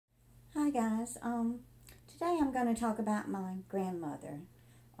guys. Today I'm going to talk about my grandmother.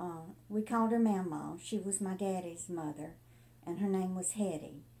 We called her Mama. She was my daddy's mother, and her name was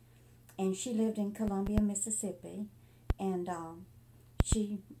Hetty. And she lived in Columbia, Mississippi. And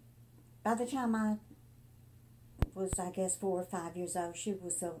by the time I was, I guess, 4 or 5 years old, she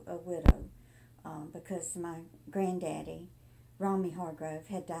was a widow because my granddaddy, Romy Hargrove,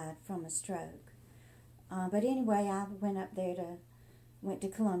 had died from a stroke. But anyway, I went to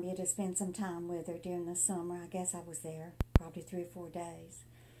Columbia to spend some time with her during the summer. I guess I was there probably 3 or 4 days.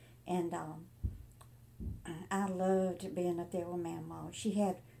 And I loved being up there with Mama. She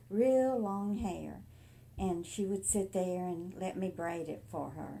had real long hair, and she would sit there and let me braid it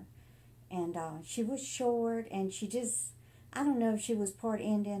for her. And she was short, and I don't know if she was part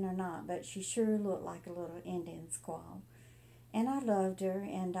Indian or not, but she sure looked like a little Indian squaw. And I loved her,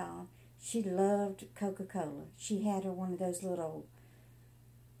 and she loved Coca-Cola. She had her one of those little,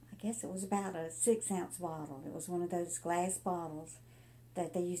 I guess it was about a 6-ounce bottle. It was one of those glass bottles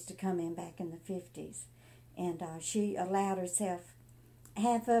that they used to come in back in the 50s. And she allowed herself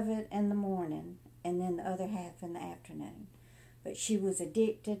half of it in the morning and then the other half in the afternoon. But she was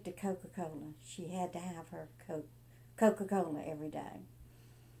addicted to Coca-Cola. She had to have her Coca-Cola every day.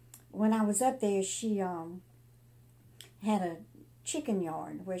 When I was up there, she had a chicken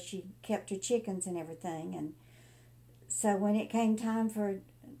yard where she kept her chickens and everything. And so when it came time for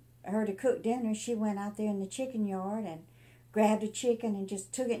her to cook dinner, she went out there in the chicken yard and grabbed a chicken and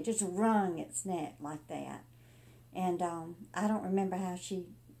just took it and just wrung its neck like that. And I don't remember how she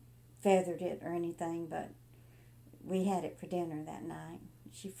feathered it or anything, but we had it for dinner that night.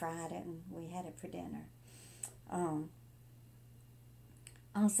 She fried it and we had it for dinner.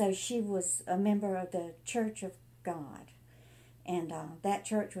 Also, she was a member of the Church of God. And that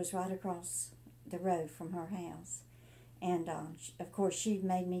church was right across the road from her house. And, of course, she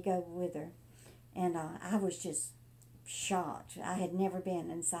made me go with her. And I was just shocked. I had never been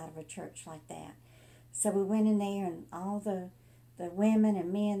inside of a church like that. So we went in there, and all the women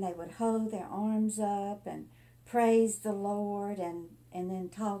and men, they would hold their arms up and praise the Lord and then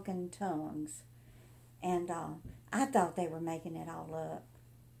talk in tongues. And I thought they were making it all up.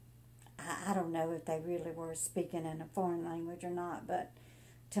 I don't know if they really were speaking in a foreign language or not, but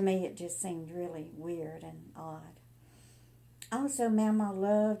to me it just seemed really weird and odd. Also, Mama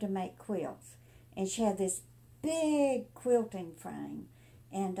loved to make quilts, and she had this big quilting frame,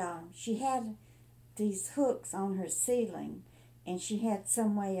 and she had these hooks on her ceiling, and she had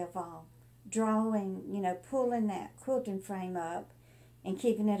some way of drawing, pulling that quilting frame up and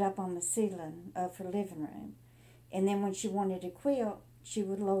keeping it up on the ceiling of her living room. And then when she wanted to quilt, she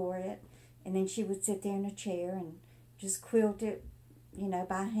would lower it, and then she would sit there in a chair and just quilt it,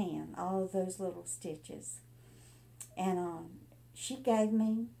 by hand, all of those little stitches. And she gave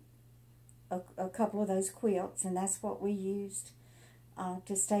me a couple of those quilts, and that's what we used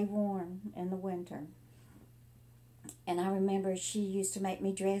to stay warm in the winter. And I remember she used to make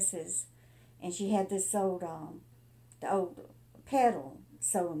me dresses, and she had this the old pedal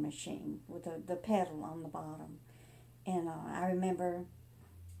sewing machine with the pedal on the bottom. And I remember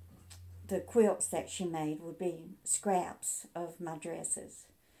the quilts that she made would be scraps of my dresses.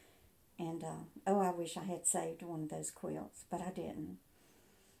 And, I wish I had saved one of those quilts, but I didn't.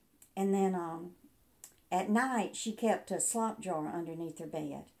 And then at night, she kept a slop jar underneath her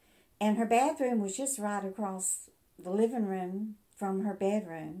bed. And her bathroom was just right across the living room from her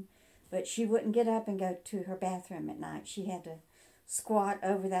bedroom, but she wouldn't get up and go to her bathroom at night. She had to squat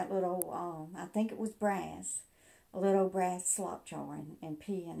over that little, I think it was brass, a little brass slop jar and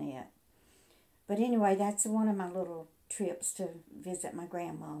pee in it. But anyway, that's one of my little trips to visit my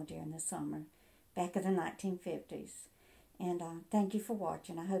grandma during the summer, back in the 1950s. And thank you for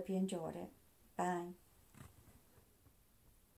watching. I hope you enjoyed it. Bye.